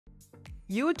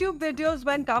YouTube videos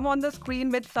when come on the screen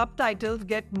with subtitles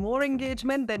get more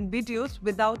engagement than videos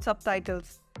without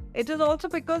subtitles. It is also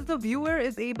because the viewer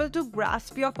is able to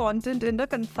grasp your content in a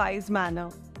concise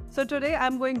manner. So today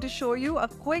I'm going to show you a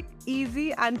quick,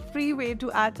 easy and free way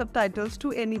to add subtitles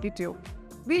to any video.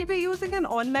 We'll be using an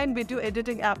online video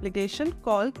editing application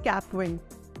called Capwing.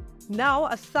 Now,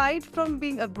 aside from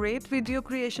being a great video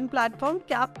creation platform,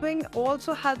 Capwing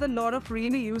also has a lot of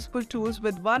really useful tools,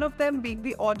 with one of them being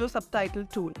the auto subtitle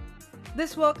tool.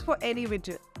 This works for any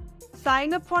video.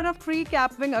 Sign up for a free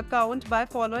Capwing account by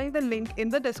following the link in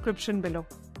the description below.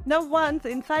 Now, once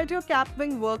inside your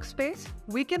Capwing workspace,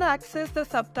 we can access the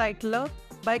Subtitler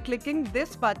by clicking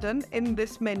this button in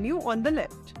this menu on the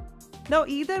left. Now,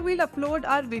 either we'll upload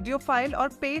our video file or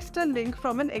paste a link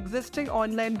from an existing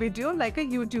online video like a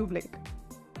YouTube link.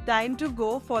 Time to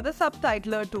go for the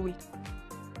Subtitler tool.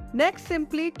 Next,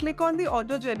 simply click on the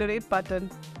Auto Generate button,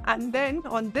 and then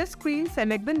on this screen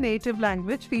select the native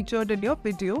language featured in your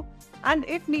video, and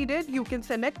if needed you can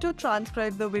select to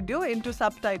transcribe the video into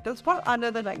subtitles for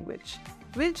another language.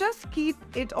 We'll just keep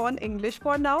it on English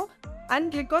for now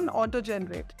and click on Auto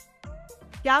Generate.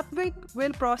 Capwing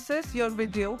will process your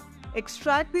video,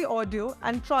 extract the audio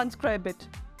and transcribe it.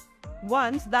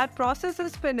 Once that process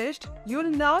is finished, you'll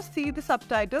now see the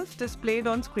subtitles displayed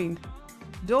on screen.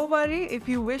 Don't worry, if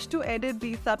you wish to edit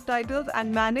these subtitles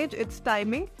and manage its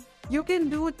timing, you can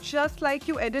do just like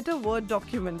you edit a Word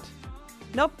document.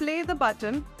 Now play the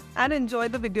button and enjoy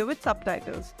the video with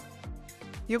subtitles.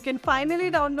 You can finally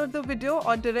download the video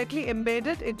or directly embed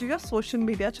it into your social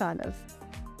media channels.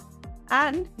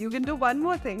 And you can do one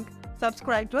more thing: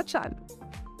 subscribe to our channel.